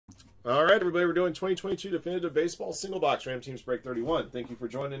All right, everybody, we're doing 2022 Definitive Baseball Single Box Ram Teams Break 31. Thank you for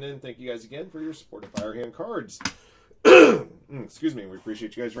joining in. Thank you guys again for your support of Firehand Cards. Excuse me, we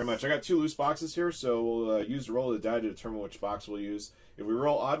appreciate you guys very much. I got two loose boxes here, so we'll use the roll of the die to determine which box we'll use. If we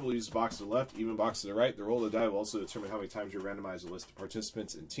roll odd, we'll use the box to the left, even box to the right. The roll of the die will also determine how many times you randomize the list of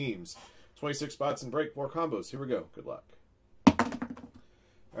participants and teams. 26 spots and break, 4 combos. Here we go. Good luck. All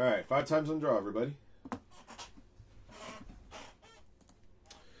right, 5 times on draw, everybody.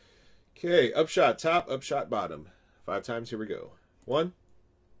 Okay, upshot top, upshot bottom. 5 times, here we go. 1,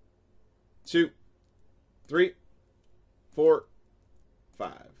 2, 3, 4,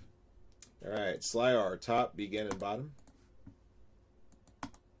 5. All right, Sly R, top, begin, and bottom.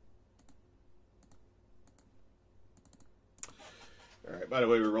 All right, by the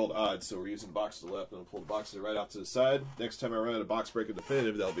way, we rolled odds, so we're using box to the left, and I'll pull the box to the right out to the side. Next time I run out of box break of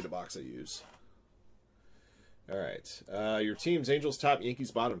definitive, that'll be the box I use. All right, your team's Angels top,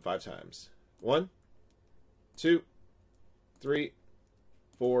 Yankees bottom, 5 times. 1, 2, 3,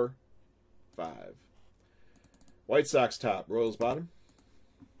 4, 5. White Sox top, Royals bottom.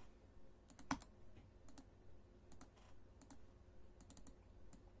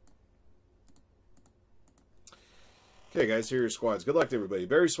 Okay, guys, here are your squads. Good luck to everybody.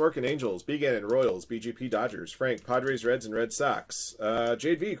 Barry Swerkin, Angels. B. Gannon, Royals. BGP, Dodgers. Frank, Padres, Reds, and Red Sox.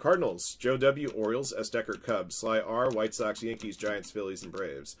 Jade V, Cardinals. Joe W, Orioles. S. Deckert, Cubs. Sly R, White Sox, Yankees, Giants, Phillies, and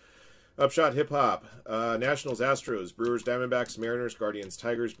Braves. Upshot, Hip Hop. Nationals, Astros. Brewers, Diamondbacks, Mariners, Guardians,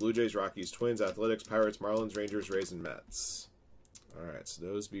 Tigers, Blue Jays, Rockies, Twins, Athletics, Pirates, Marlins, Rangers, Rays, and Mets. All right, so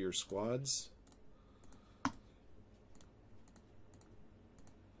those be your squads.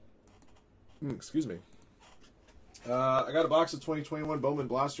 Excuse me. I got a box of 2021 Bowman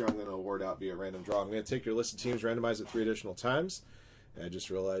Blaster I'm going to award out via random draw. I'm going to take your list of teams, randomize it 3 additional times. And I just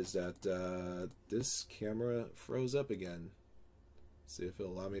realized that this camera froze up again. See if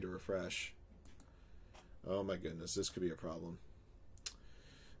it'll allow me to refresh. Oh my goodness, this could be a problem.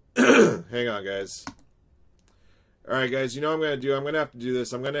 Hang on, guys. Alright, guys, you know what I'm going to do? I'm going to have to do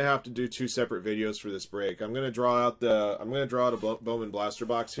this. I'm going to have to do 2 separate videos for this break. I'm going to draw out a Bowman Blaster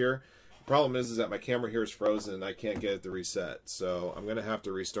box here. The problem is that my camera here is frozen and I can't get it to reset. So I'm gonna have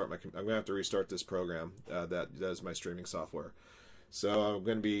to restart this program that does my streaming software. So I'm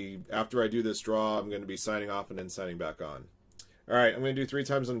gonna be, after I do this draw, I'm gonna be signing off and then signing back on. All right, I'm gonna do 3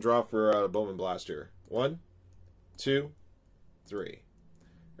 times on draw for Bowman Blaster. 1, 2, 3.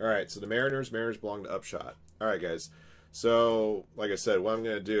 All right, so the Mariners belong to Upshot. All right, guys. So like I said, what I'm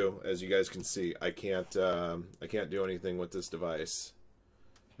gonna do, as you guys can see, I can't do anything with this device.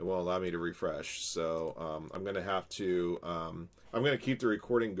 It won't allow me to refresh, so I'm going to have to, I'm going to keep the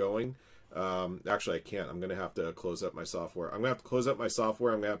recording going. Actually, I can't. I'm going to have to close up my software. I'm going to have to close up my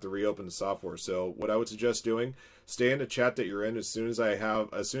software. I'm going to have to reopen the software. So what I would suggest doing, stay in the chat that you're in. As soon as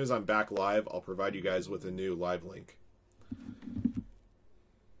I'm back live, I'll provide you guys with a new live link.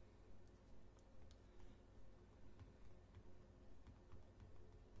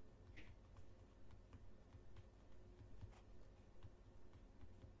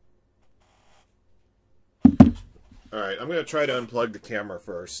 Alright, I'm going to try to unplug the camera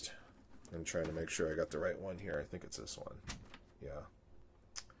first. I'm trying to make sure I got the right one here. I think it's this one. Yeah.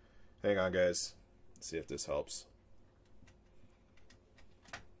 Hang on, guys. Let's see if this helps.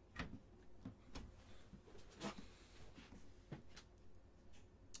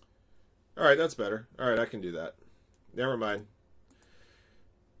 Alright, that's better. Alright, I can do that. Never mind.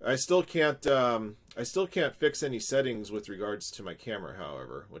 I still can't fix any settings with regards to my camera,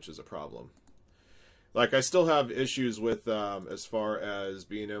 however, which is a problem. Like, I still have issues with, as far as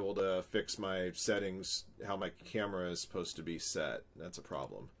being able to fix my settings, how my camera is supposed to be set. That's a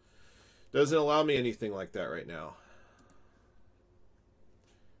problem. Doesn't allow me anything like that right now.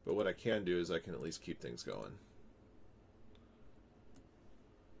 But what I can do is I can at least keep things going.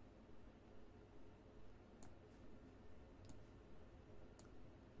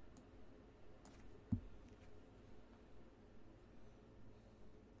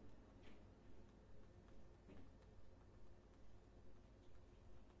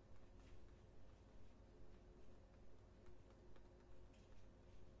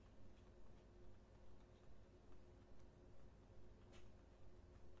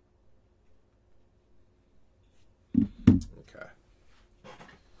 Okay.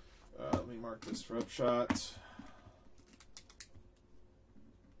 Let me mark this for Upshot.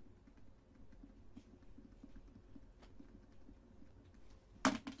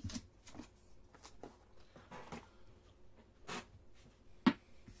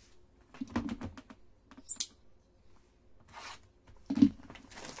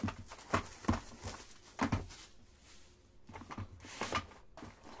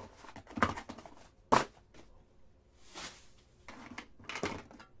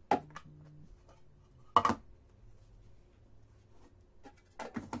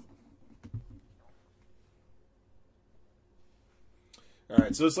 All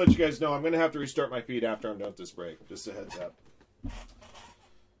right, so let's let you guys know I'm going to have to restart my feed after I'm done with this break. Just a heads up.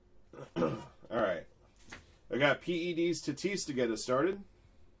 All right. I got PEDs Tatis to get us started.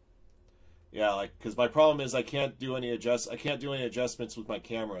 Yeah, like, because my problem is I can't do any adjustments with my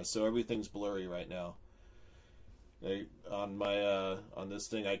camera, so everything's blurry right now. On this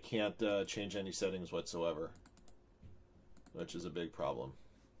thing, I can't change any settings whatsoever, which is a big problem.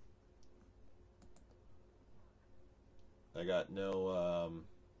 I got no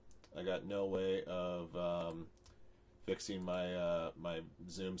way of fixing my my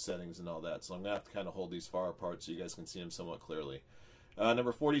zoom settings and all that, so I'm gonna have to kind of hold these far apart so you guys can see them somewhat clearly.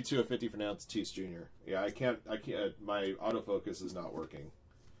 Number 42 of 50 for now, it's Tatis Jr. Yeah, I can't. My autofocus is not working.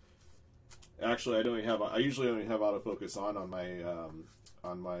 Actually, I usually only have autofocus on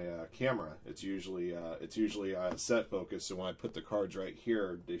my camera. It's usually set focus, so when I put the cards right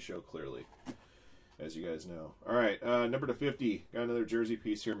here, they show clearly, as you guys know. All right, number to 50, got another jersey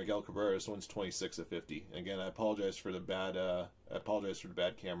piece here. Miguel Cabrera. This one's 26 of 50. Again, I apologize for the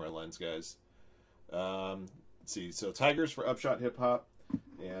bad camera lens, guys. Let's see. So Tigers for Upshot Hip Hop,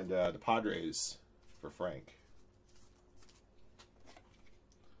 and the Padres for Frank.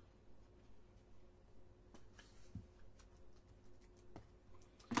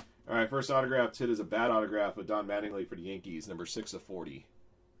 All right, first autograph hit is a bad autograph of Don Mattingly for the Yankees, number 6 of 40.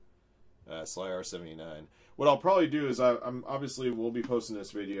 Sly R79. What I'll probably do is I'm obviously we'll be posting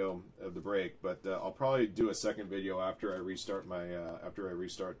this video of the break, but I'll probably do a second video after I restart my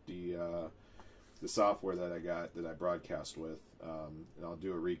the software that I broadcast with, and I'll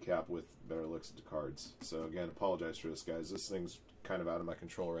do a recap with better looks at the cards. So again, apologize for this, guys. This thing's kind of out of my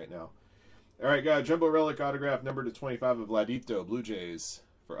control right now. All right, got a jumbo relic autograph number to 25 of Vladito, Blue Jays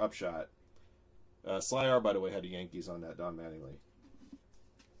for Upshot. Sly R, by the way, had the Yankees on that, Don Mattingly.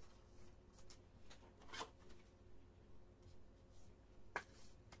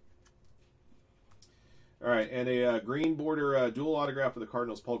 All right, and a green border dual autograph for the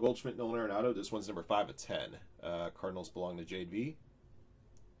Cardinals, Paul Goldschmidt, Nolan Arenado. This one's number 5 of 10. Cardinals belong to Jade V.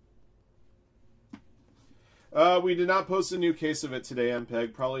 We did not post a new case of it today,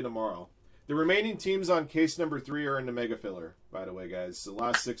 MPEG. Probably tomorrow. The remaining teams on case number 3 are in the Mega Filler, by the way, guys. The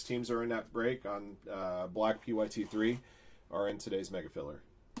last 6 teams are in that break on Black PYT3 are in today's Mega Filler.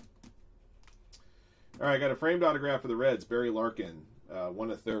 All right, got a framed autograph for the Reds, Barry Larkin, 1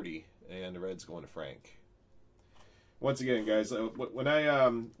 of 30, and the Reds going to Frank. Once again, guys, when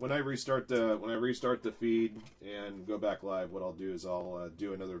I restart the feed and go back live, what I'll do is I'll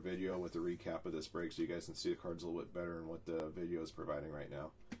do another video with a recap of this break so you guys can see the cards a little bit better and what the video is providing right now.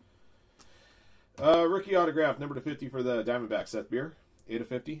 Rookie autograph, number to 50 for the Diamondbacks, Seth Beer, 8 of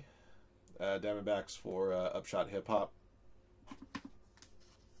 50. Diamondbacks for Upshot Hip Hop.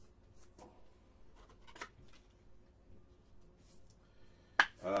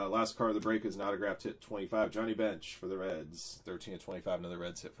 Last card of the break is an autographed hit 25, Johnny Bench for the Reds, 13 of 25, another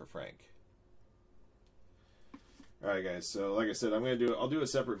Reds hit for Frank. All right, guys. So, like I said, I'll do a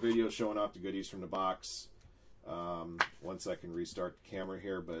separate video showing off the goodies from the box once I can restart the camera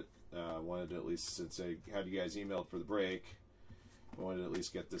here. But wanted to at least, since I had you guys emailed for the break, I wanted to at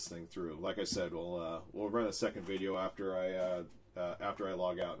least get this thing through. Like I said, we'll run a second video after I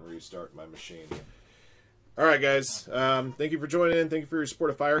log out and restart my machine. All right, guys. Thank you for joining in. Thank you for your support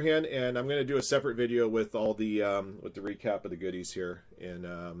of Firehand, and I'm going to do a separate video with all the recap of the goodies here, and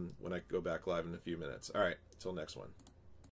when I go back live in a few minutes. All right, until next one.